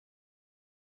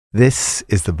This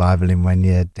is the Bible in 1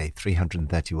 year, day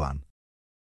 331.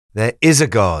 There is a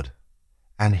God,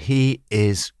 and He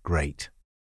is great.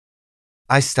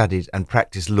 I studied and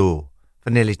practiced law for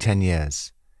nearly 10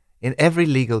 years. In every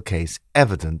legal case,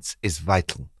 evidence is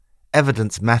vital.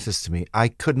 Evidence matters to me. I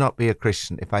could not be a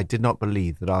Christian if I did not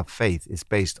believe that our faith is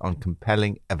based on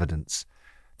compelling evidence.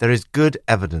 There is good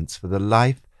evidence for the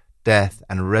life, death,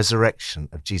 and resurrection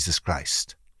of Jesus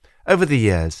Christ. Over the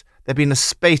years, there have been a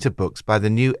spate of books by the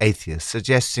new atheists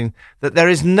suggesting that there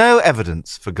is no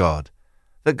evidence for God,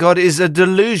 that God is a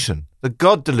delusion, the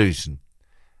God delusion,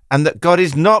 and that God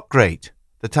is not great,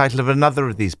 the title of another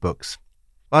of these books.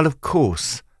 While, of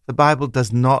course, the Bible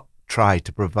does not try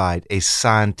to provide a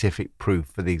scientific proof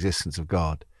for the existence of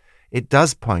God, it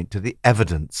does point to the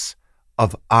evidence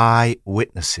of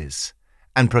eyewitnesses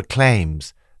and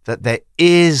proclaims that there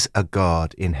is a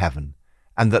God in heaven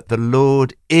and that the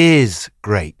Lord is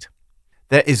great.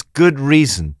 There is good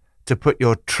reason to put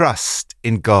your trust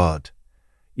in God.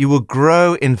 You will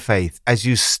grow in faith as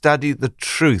you study the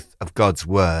truth of God's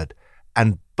word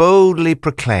and boldly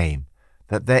proclaim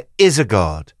that there is a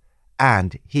God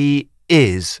and He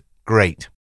is great.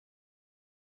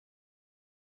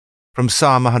 From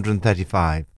Psalm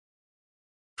 135.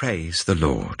 Praise the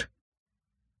Lord.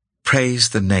 Praise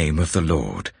the name of the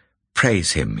Lord.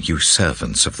 Praise Him, you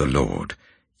servants of the Lord,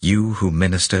 you who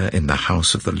minister in the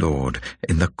house of the Lord,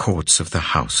 in the courts of the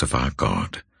house of our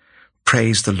God.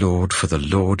 Praise the Lord, for the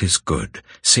Lord is good.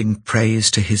 Sing praise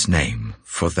to His name,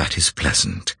 for that is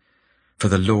pleasant. For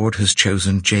the Lord has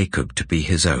chosen Jacob to be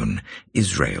His own,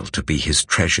 Israel to be His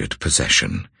treasured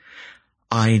possession.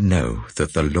 I know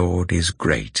that the Lord is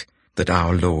great, that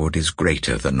our Lord is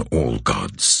greater than all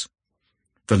gods.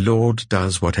 The Lord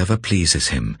does whatever pleases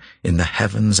Him, in the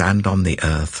heavens and on the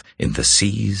earth, in the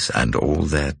seas and all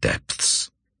their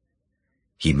depths.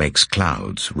 He makes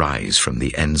clouds rise from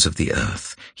the ends of the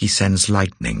earth. He sends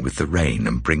lightning with the rain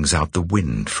and brings out the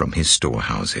wind from His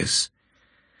storehouses.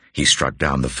 He struck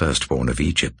down the firstborn of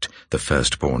Egypt, the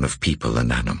firstborn of people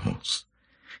and animals.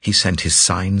 He sent His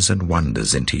signs and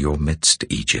wonders into your midst,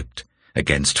 Egypt,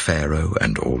 against Pharaoh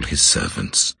and all his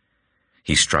servants.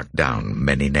 He struck down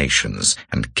many nations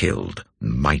and killed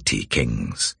mighty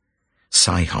kings.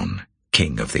 Sihon,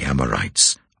 king of the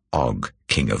Amorites, Og,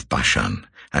 king of Bashan,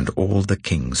 and all the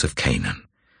kings of Canaan.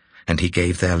 And He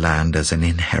gave their land as an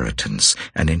inheritance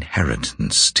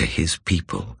to His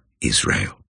people,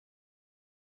 Israel.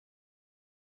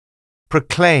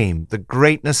 Proclaim the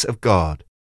greatness of God.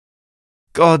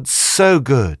 God's so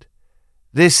good.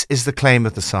 This is the claim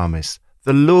of the psalmist.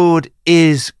 The Lord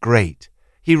is great.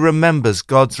 He remembers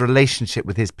God's relationship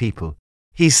with His people.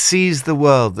 He sees the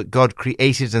world that God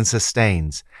created and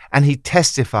sustains, and he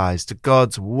testifies to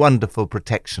God's wonderful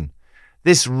protection.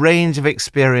 This range of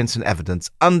experience and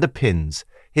evidence underpins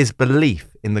his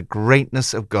belief in the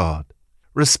greatness of God.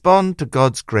 Respond to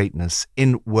God's greatness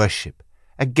in worship.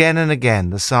 Again and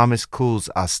again, the psalmist calls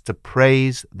us to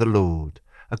praise the Lord,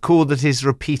 a call that is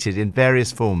repeated in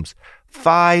various forms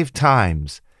 5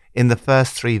 times in the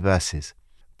first 3 verses.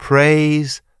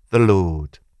 Praise the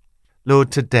Lord.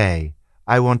 Lord, today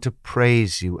I want to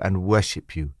praise You and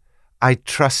worship You. I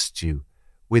trust You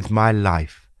with my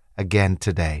life again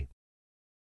today.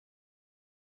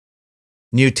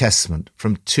 New Testament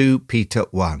from 2 Peter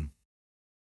 1.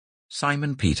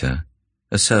 Simon Peter,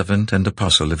 a servant and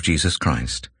apostle of Jesus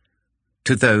Christ,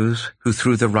 to those who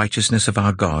through the righteousness of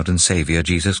our God and Saviour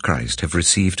Jesus Christ have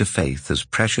received a faith as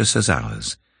precious as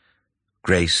ours,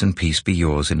 grace and peace be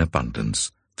yours in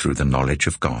abundance, through the knowledge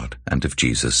of God and of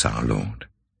Jesus our Lord.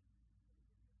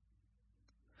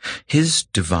 His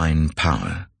divine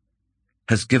power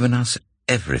has given us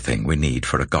everything we need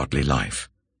for a godly life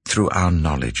through our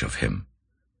knowledge of Him,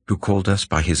 who called us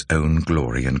by His own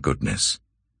glory and goodness.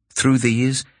 Through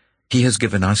these, He has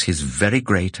given us His very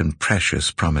great and precious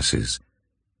promises,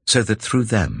 so that through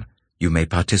them you may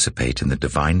participate in the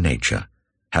divine nature,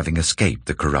 having escaped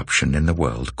the corruption in the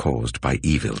world caused by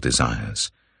evil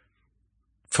desires.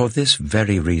 For this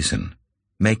very reason,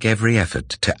 make every effort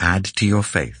to add to your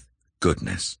faith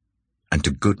goodness, and to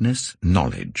goodness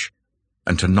knowledge,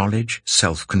 and to knowledge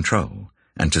self-control,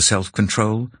 and to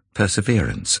self-control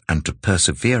perseverance, and to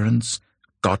perseverance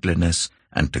godliness,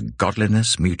 and to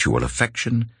godliness mutual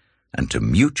affection, and to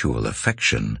mutual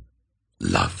affection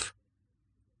love.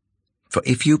 For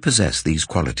if you possess these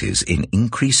qualities in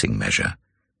increasing measure,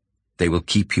 they will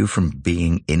keep you from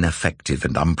being ineffective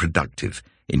and unproductive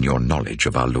in your knowledge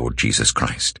of our Lord Jesus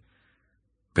Christ.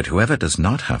 But whoever does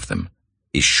not have them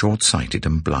is short-sighted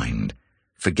and blind,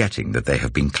 forgetting that they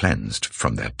have been cleansed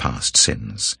from their past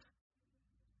sins.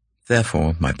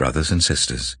 Therefore, my brothers and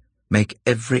sisters, Make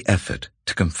every effort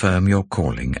to confirm your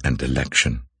calling and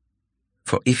election.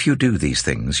 For if you do these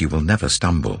things, you will never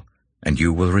stumble, and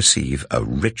you will receive a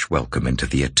rich welcome into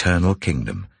the eternal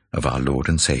kingdom of our Lord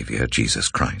and Saviour, Jesus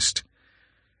Christ.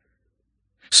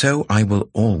 So I will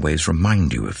always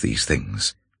remind you of these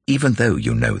things, even though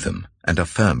you know them and are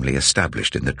firmly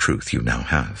established in the truth you now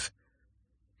have.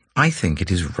 I think it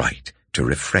is right to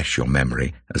refresh your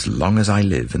memory as long as I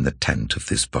live in the tent of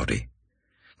this body,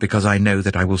 because I know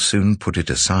that I will soon put it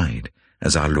aside,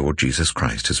 as our Lord Jesus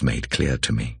Christ has made clear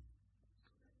to me.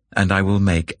 And I will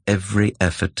make every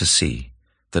effort to see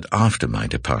that after my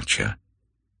departure,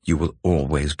 you will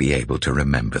always be able to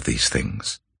remember these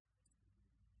things.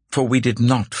 For we did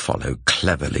not follow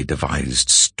cleverly devised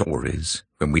stories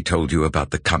when we told you about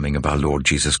the coming of our Lord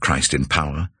Jesus Christ in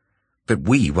power, but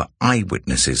we were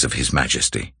eyewitnesses of his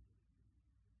majesty.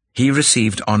 He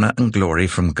received honor and glory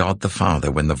from God the Father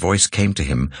when the voice came to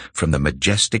him from the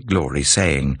majestic glory,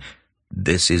 saying,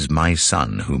 "This is my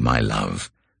Son whom I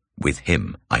love. With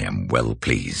him I am well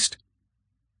pleased."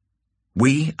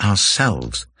 We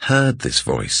ourselves heard this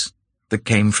voice that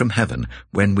came from heaven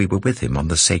when we were with him on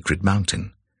the sacred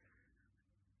mountain.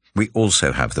 We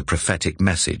also have the prophetic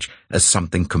message as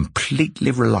something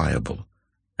completely reliable,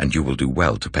 and you will do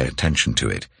well to pay attention to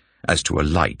it, as to a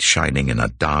light shining in a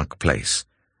dark place,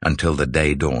 until the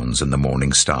day dawns and the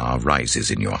morning star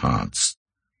rises in your hearts.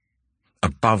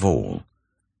 Above all,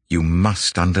 you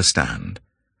must understand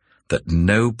that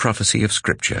no prophecy of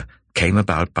Scripture came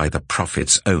about by the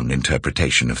prophet's own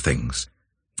interpretation of things,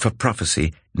 for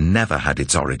prophecy never had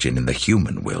its origin in the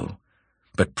human will,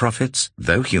 but prophets,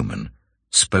 though human,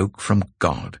 spoke from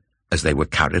God as they were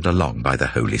carried along by the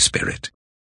Holy Spirit.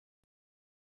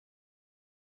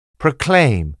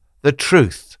 Proclaim the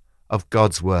truth of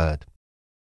God's Word.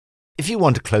 If you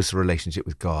want a closer relationship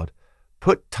with God,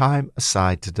 put time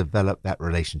aside to develop that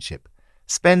relationship.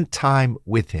 Spend time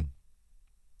with Him.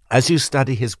 As you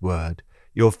study His Word,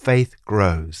 your faith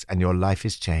grows and your life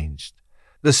is changed.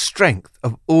 The strength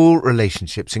of all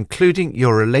relationships, including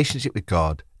your relationship with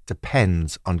God,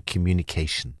 depends on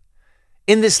communication.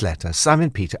 In this letter,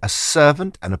 Simon Peter, a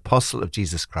servant and apostle of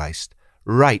Jesus Christ,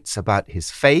 writes about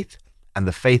his faith and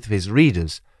the faith of his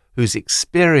readers, whose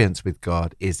experience with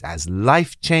God is as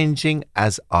life-changing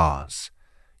as ours.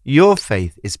 Your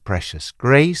faith is precious.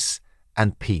 Grace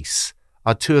and peace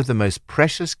are two of the most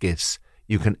precious gifts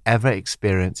you can ever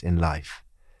experience in life.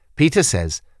 Peter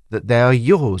says that they are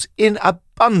yours in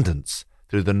abundance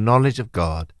through the knowledge of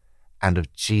God and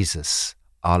of Jesus,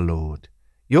 our Lord.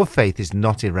 Your faith is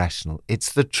not irrational,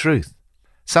 it's the truth.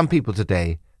 Some people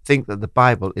today think that the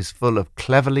Bible is full of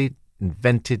cleverly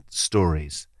invented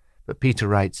stories. But Peter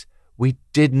writes, we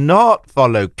did not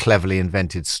follow cleverly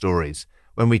invented stories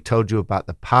when we told you about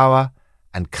the power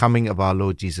and coming of our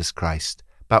Lord Jesus Christ,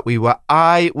 but we were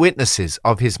eyewitnesses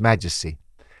of his majesty.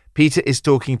 Peter is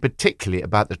talking particularly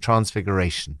about the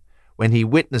Transfiguration, when he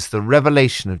witnessed the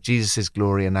revelation of Jesus'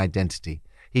 glory and identity.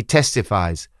 He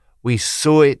testifies, we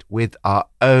saw it with our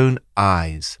own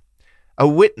eyes. A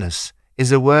witness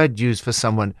is a word used for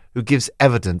someone who gives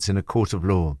evidence in a court of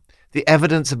law. The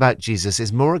evidence about Jesus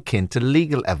is more akin to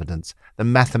legal evidence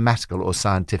than mathematical or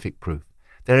scientific proof.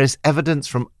 There is evidence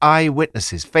from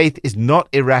eyewitnesses. Faith is not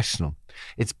irrational.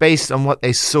 It's based on what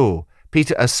they saw.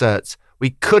 Peter asserts, we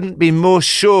couldn't be more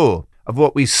sure of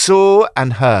what we saw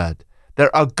and heard.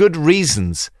 There are good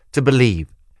reasons to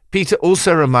believe. Peter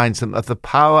also reminds them of the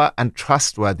power and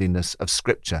trustworthiness of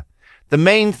Scripture. The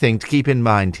main thing to keep in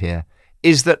mind here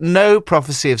is that no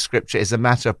prophecy of Scripture is a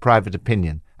matter of private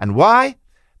opinion. And why?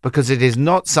 Because it is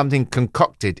not something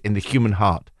concocted in the human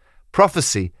heart.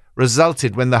 Prophecy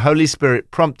resulted when the Holy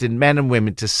Spirit prompted men and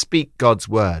women to speak God's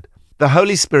word. The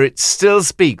Holy Spirit still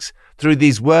speaks through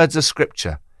these words of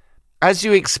Scripture. As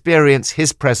you experience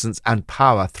His presence and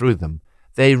power through them,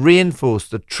 they reinforce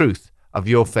the truth of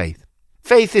your faith.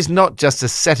 Faith is not just a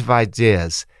set of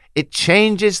ideas. It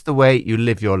changes the way you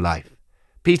live your life.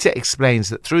 Peter explains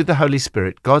that through the Holy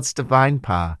Spirit, God's divine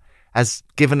power has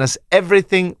given us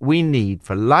everything we need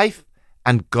for life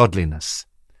and godliness.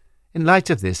 In light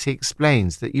of this, he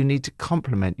explains that you need to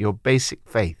complement your basic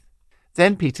faith.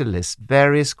 Then Peter lists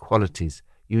various qualities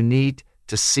you need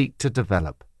to seek to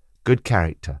develop: good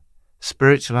character,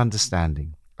 spiritual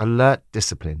understanding, alert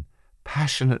discipline,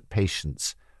 passionate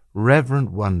patience,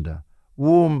 reverent wonder,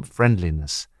 warm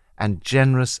friendliness, and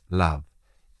generous love,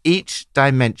 each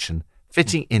dimension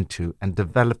fitting into and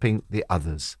developing the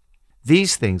others.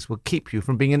 These things will keep you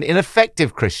from being an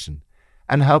ineffective Christian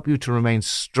and help you to remain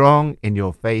strong in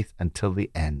your faith until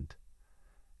the end.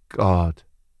 God,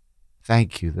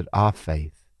 thank you that our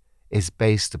faith is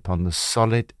based upon the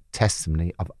solid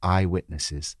testimony of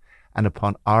eyewitnesses and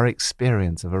upon our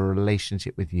experience of a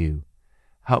relationship with you.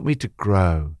 Help me to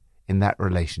grow in that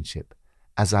relationship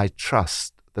as I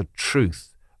trust the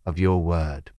truth of your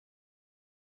word.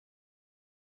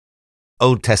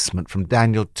 Old Testament from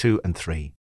Daniel 2 and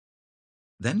 3.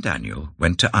 Then Daniel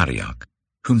went to Arioch,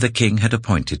 whom the king had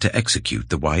appointed to execute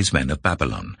the wise men of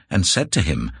Babylon, and said to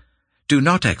him, "Do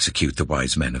not execute the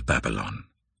wise men of Babylon.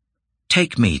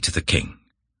 Take me to the king,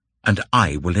 and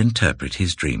I will interpret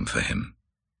his dream for him."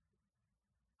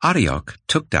 Arioch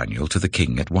took Daniel to the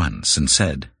king at once and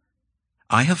said,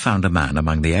 "I have found a man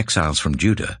among the exiles from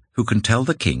Judah who can tell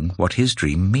the king what his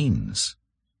dream means."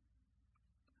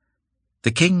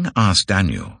 The king asked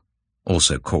Daniel,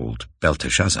 also called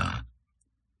Belteshazzar,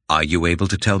 "Are you able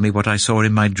to tell me what I saw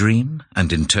in my dream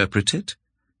and interpret it?"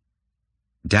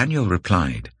 Daniel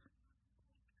replied,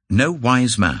 "No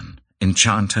wise man,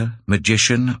 enchanter,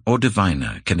 magician, or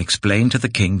diviner can explain to the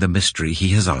king the mystery he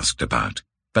has asked about,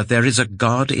 but there is a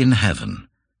God in heaven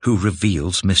who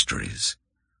reveals mysteries.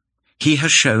 He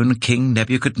has shown King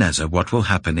Nebuchadnezzar what will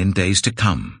happen in days to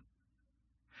come.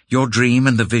 Your dream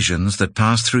and the visions that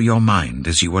passed through your mind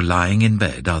as you were lying in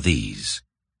bed are these.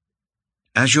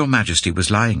 As your majesty was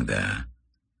lying there,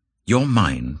 your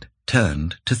mind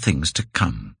turned to things to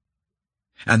come,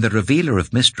 and the revealer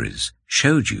of mysteries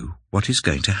showed you what is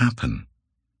going to happen.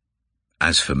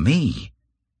 As for me,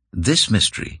 this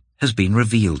mystery has been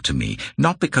revealed to me,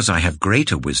 not because I have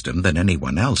greater wisdom than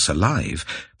anyone else alive,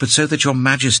 but so that your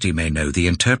majesty may know the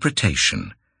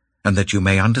interpretation, and that you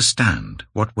may understand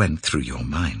what went through your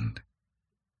mind."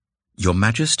 Your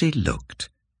majesty looked,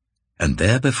 and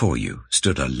there before you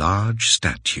stood a large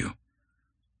statue,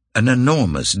 an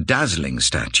enormous, dazzling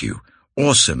statue,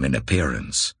 awesome in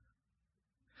appearance.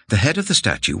 The head of the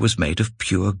statue was made of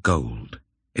pure gold,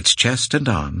 its chest and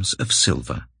arms of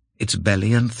silver, its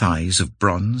belly and thighs of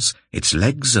bronze, its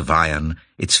legs of iron,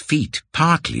 its feet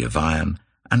partly of iron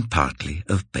and partly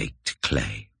of baked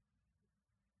clay.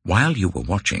 While you were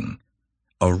watching,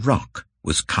 a rock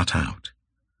was cut out,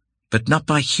 but not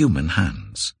by human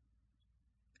hands.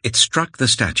 It struck the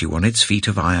statue on its feet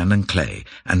of iron and clay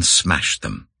and smashed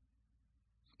them.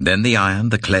 Then the iron,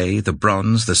 the clay, the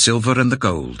bronze, the silver, and the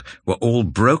gold were all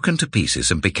broken to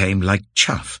pieces and became like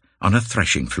chaff on a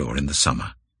threshing floor in the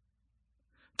summer.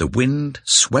 The wind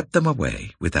swept them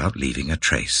away without leaving a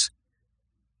trace.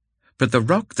 But the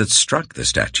rock that struck the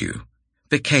statue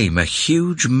became a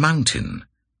huge mountain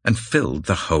and filled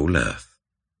the whole earth.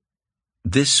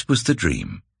 This was the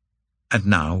dream, and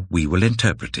now we will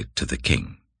interpret it to the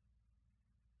king.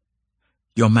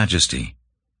 Your Majesty,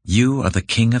 you are the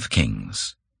King of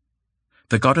Kings.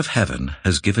 The God of heaven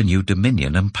has given you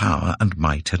dominion and power and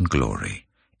might and glory.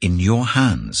 In your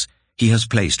hands he has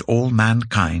placed all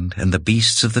mankind and the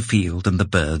beasts of the field and the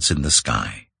birds in the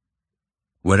sky.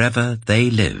 Wherever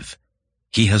they live,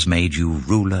 he has made you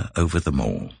ruler over them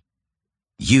all.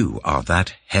 You are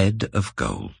that head of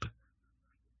gold.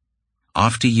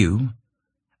 After you,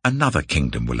 another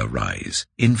kingdom will arise,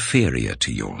 inferior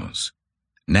to yours.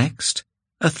 Next,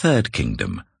 a third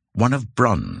kingdom, one of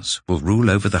bronze, will rule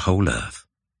over the whole earth.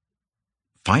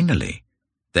 Finally,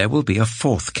 there will be a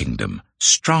fourth kingdom,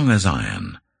 strong as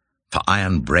iron, for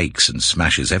iron breaks and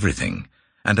smashes everything,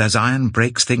 and as iron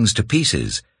breaks things to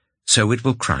pieces, so it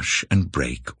will crush and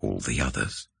break all the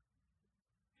others.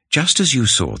 Just as you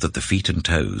saw that the feet and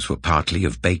toes were partly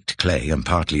of baked clay and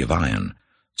partly of iron,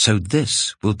 so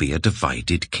this will be a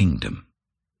divided kingdom.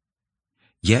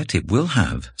 Yet it will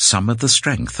have some of the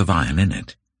strength of iron in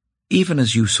it, even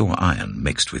as you saw iron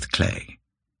mixed with clay.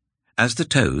 As the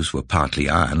toes were partly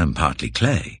iron and partly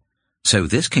clay, so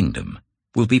this kingdom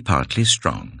will be partly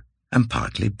strong and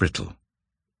partly brittle.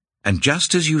 And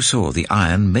just as you saw the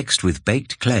iron mixed with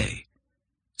baked clay,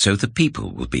 so the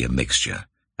people will be a mixture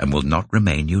and will not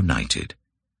remain united,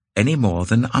 any more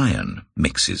than iron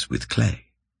mixes with clay.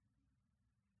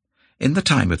 In the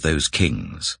time of those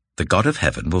kings, the God of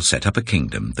heaven will set up a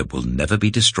kingdom that will never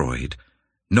be destroyed,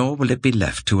 nor will it be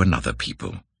left to another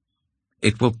people.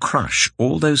 It will crush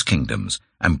all those kingdoms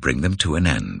and bring them to an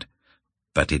end,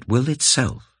 but it will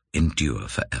itself endure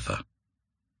forever.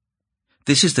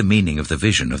 This is the meaning of the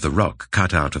vision of the rock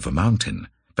cut out of a mountain,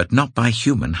 but not by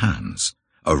human hands,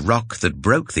 a rock that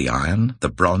broke the iron, the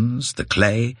bronze, the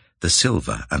clay, the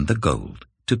silver, and the gold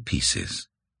to pieces.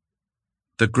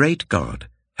 The great God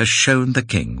has shown the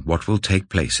king what will take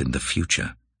place in the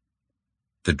future.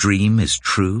 The dream is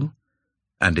true,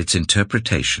 and its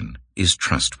interpretation is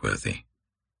trustworthy.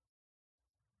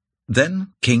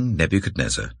 Then King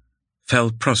Nebuchadnezzar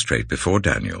fell prostrate before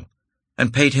Daniel,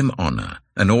 and paid him honor,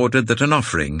 and ordered that an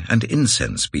offering and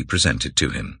incense be presented to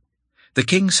him. The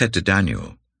king said to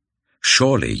Daniel,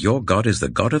 Surely your God is the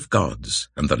God of gods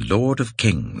and the Lord of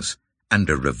kings and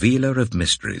a revealer of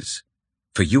mysteries,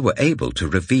 for you were able to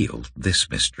reveal this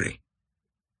mystery."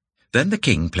 Then the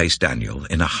king placed Daniel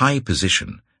in a high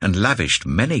position and lavished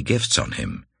many gifts on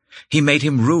him. He made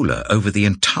him ruler over the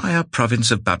entire province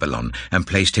of Babylon and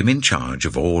placed him in charge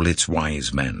of all its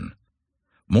wise men.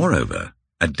 Moreover,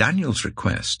 at Daniel's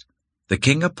request, the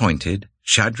king appointed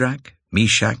Shadrach,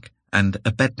 Meshach, and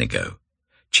Abednego,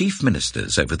 chief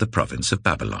ministers over the province of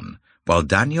Babylon, while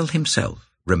Daniel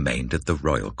himself remained at the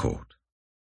royal court.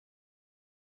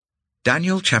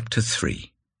 Daniel chapter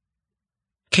 3.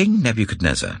 King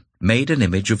Nebuchadnezzar made an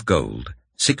image of gold,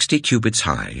 60 cubits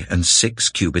high and 6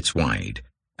 cubits wide,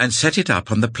 and set it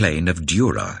up on the plain of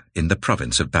Dura in the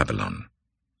province of Babylon.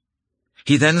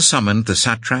 He then summoned the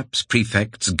satraps,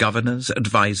 prefects, governors,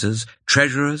 advisers,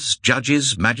 treasurers,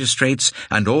 judges, magistrates,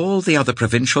 and all the other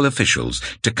provincial officials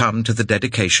to come to the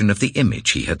dedication of the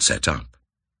image he had set up.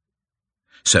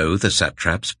 So the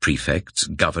satraps, prefects,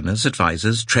 governors,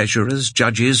 advisers, treasurers,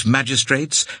 judges,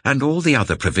 magistrates, and all the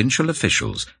other provincial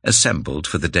officials assembled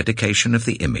for the dedication of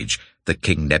the image that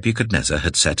King Nebuchadnezzar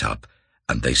had set up,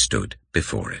 and they stood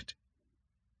before it.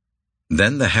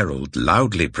 Then the herald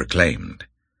loudly proclaimed,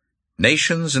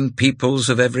 "Nations and peoples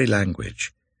of every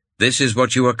language, this is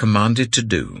what you are commanded to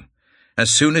do. As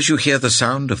soon as you hear the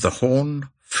sound of the horn,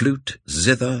 flute,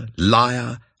 zither,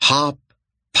 lyre, harp,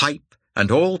 pipe, and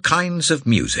all kinds of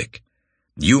music,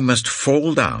 you must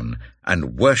fall down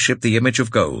and worship the image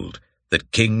of gold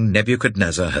that King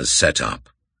Nebuchadnezzar has set up.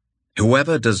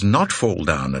 Whoever does not fall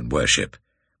down and worship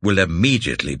will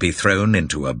immediately be thrown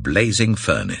into a blazing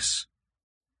furnace."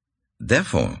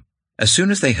 Therefore, as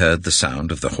soon as they heard the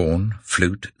sound of the horn,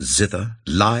 flute, zither,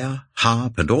 lyre,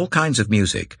 harp, and all kinds of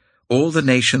music, all the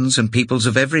nations and peoples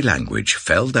of every language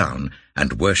fell down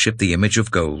and worshipped the image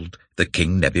of gold that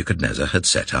King Nebuchadnezzar had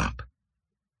set up.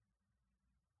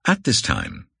 At this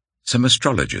time, some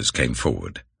astrologers came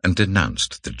forward and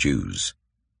denounced the Jews.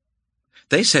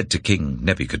 They said to King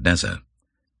Nebuchadnezzar,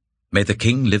 "May the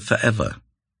king live forever.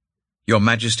 Your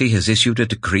Majesty has issued a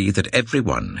decree that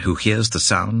everyone who hears the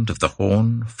sound of the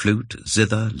horn, flute,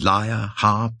 zither, lyre,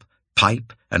 harp,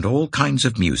 pipe, and all kinds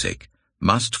of music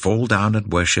must fall down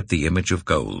and worship the image of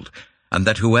gold, and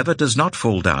that whoever does not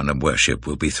fall down and worship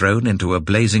will be thrown into a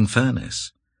blazing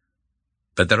furnace.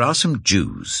 But there are some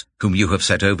Jews whom you have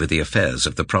set over the affairs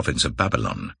of the province of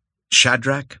Babylon,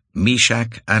 Shadrach,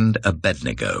 Meshach, and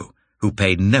Abednego, who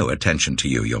pay no attention to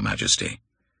you, your Majesty.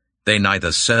 They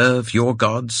neither serve your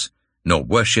gods nor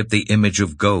worship the image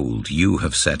of gold you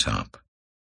have set up."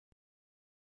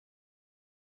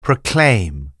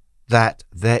 Proclaim that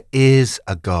there is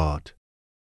a God.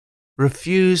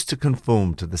 Refuse to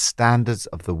conform to the standards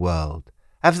of the world.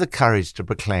 Have the courage to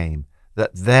proclaim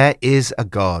that there is a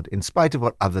God in spite of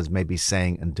what others may be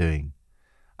saying and doing.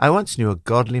 I once knew a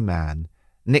godly man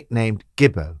nicknamed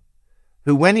Gibbo,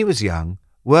 who when he was young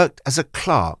worked as a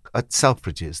clerk at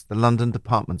Selfridge's, the London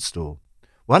department store.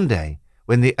 One day,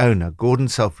 when the owner, Gordon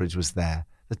Selfridge, was there,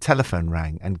 the telephone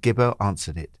rang and Gibbo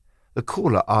answered it. The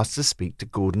caller asked to speak to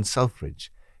Gordon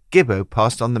Selfridge. Gibbo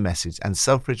passed on the message and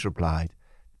Selfridge replied,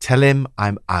 "Tell him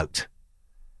I'm out."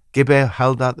 Gibbo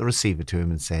held out the receiver to him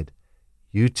and said,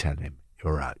 "You tell him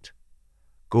you're out."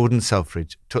 Gordon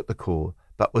Selfridge took the call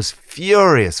but was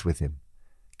furious with him.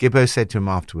 Gibbo said to him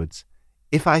afterwards,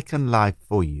 "If I can lie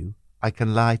for you, I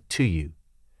can lie to you."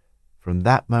 From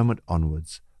that moment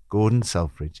onwards, Gordon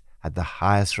Selfridge had the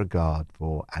highest regard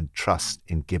for and trust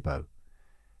in Gibbo.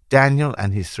 Daniel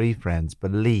and his 3 friends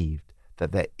believed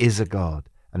that there is a God,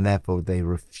 and therefore they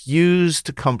refused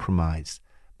to compromise.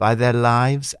 By their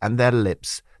lives and their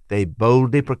lips, they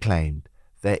boldly proclaimed,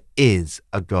 "There is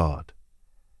a God."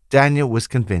 Daniel was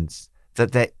convinced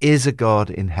that there is a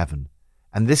God in heaven,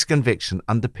 and this conviction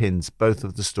underpins both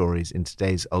of the stories in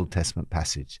today's Old Testament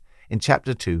passage. In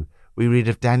chapter 2, we read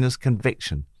of Daniel's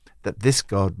conviction that this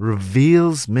God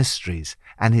reveals mysteries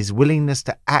and his willingness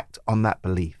to act on that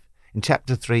belief. In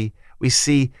chapter 3, we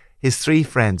see his 3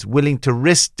 friends willing to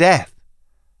risk death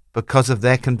because of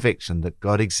their conviction that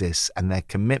God exists and their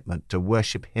commitment to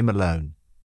worship him alone.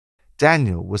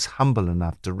 Daniel was humble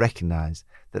enough to recognize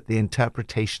that the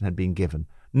interpretation had been given,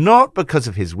 not because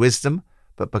of his wisdom,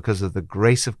 but because of the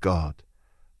grace of God.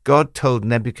 God told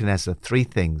Nebuchadnezzar 3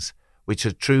 things which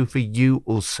are true for you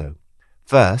also.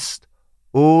 First,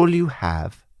 all you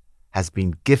have has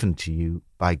been given to you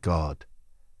by God.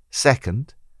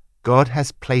 Second, God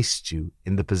has placed you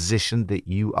in the position that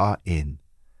you are in.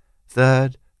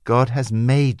 Third, God has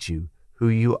made you who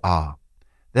you are.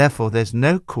 Therefore, there's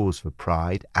no cause for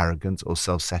pride, arrogance, or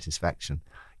self-satisfaction.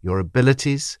 Your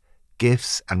abilities,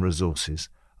 gifts, and resources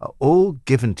are all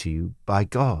given to you by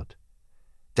God.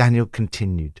 Daniel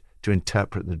continued to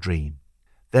interpret the dream.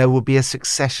 There will be a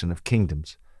succession of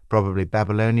kingdoms, probably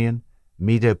Babylonian,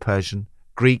 Medo-Persian,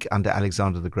 Greek under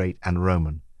Alexander the Great, and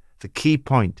Roman. The key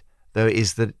point, though,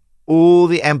 is that all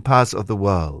the empires of the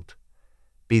world,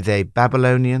 be they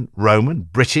Babylonian, Roman,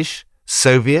 British,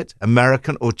 Soviet,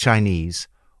 American, or Chinese,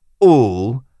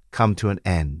 all come to an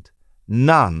end.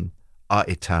 None are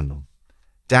eternal.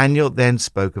 Daniel then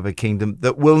spoke of a kingdom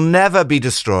that will never be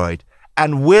destroyed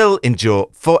and will endure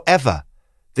forever.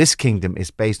 This kingdom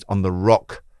is based on the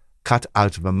rock cut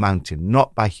out of a mountain,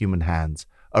 not by human hands,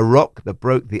 a rock that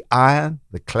broke the iron,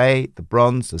 the clay, the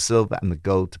bronze, the silver, and the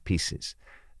gold to pieces.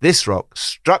 This rock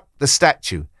struck the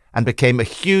statue and became a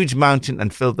huge mountain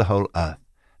and filled the whole earth.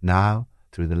 Now,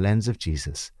 through the lens of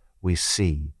Jesus, we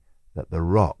see that the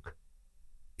rock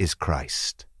is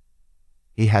Christ.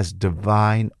 He has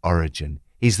divine origin.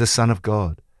 He's the Son of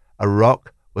God. A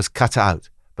rock was cut out,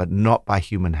 but not by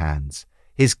human hands.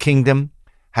 His kingdom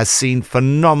has seen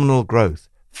phenomenal growth,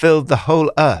 filled the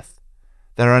whole earth.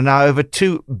 There are now over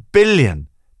 2 billion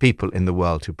people in the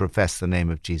world who profess the name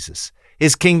of Jesus.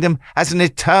 His kingdom has an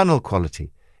eternal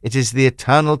quality. It is the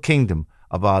eternal kingdom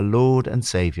of our Lord and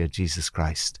Saviour, Jesus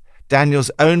Christ.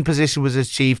 Daniel's own position was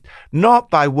achieved not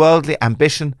by worldly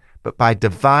ambition, but by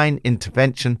divine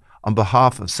intervention on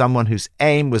behalf of someone whose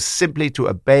aim was simply to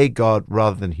obey God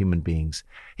rather than human beings.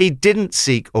 He didn't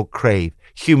seek or crave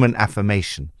human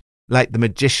affirmation, like the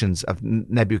magicians of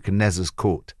Nebuchadnezzar's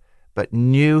court, but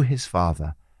knew his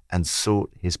Father and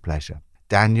sought his pleasure.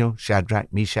 Daniel,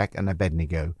 Shadrach, Meshach, and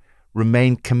Abednego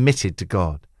remained committed to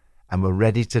God and were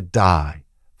ready to die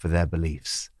for their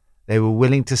beliefs. They were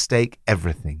willing to stake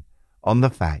everything on the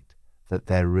fact that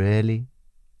there really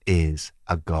is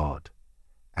a God,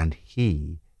 and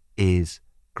He is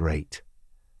great.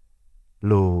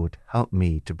 Lord, help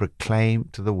me to proclaim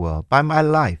to the world by my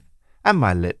life and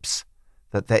my lips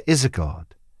that there is a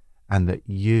God and that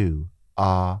you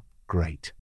are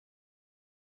great.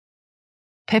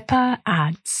 Pippa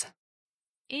adds,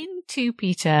 in 2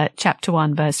 Peter chapter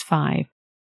 1 verse 5,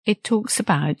 it talks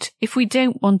about if we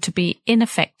don't want to be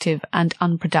ineffective and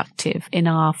unproductive in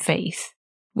our faith,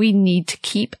 we need to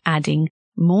keep adding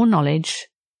more knowledge,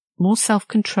 more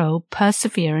self-control,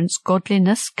 perseverance,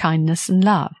 godliness, kindness, and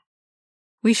love.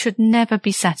 We should never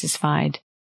be satisfied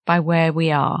by where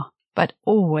we are, but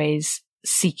always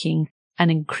seeking an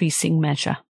increasing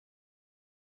measure.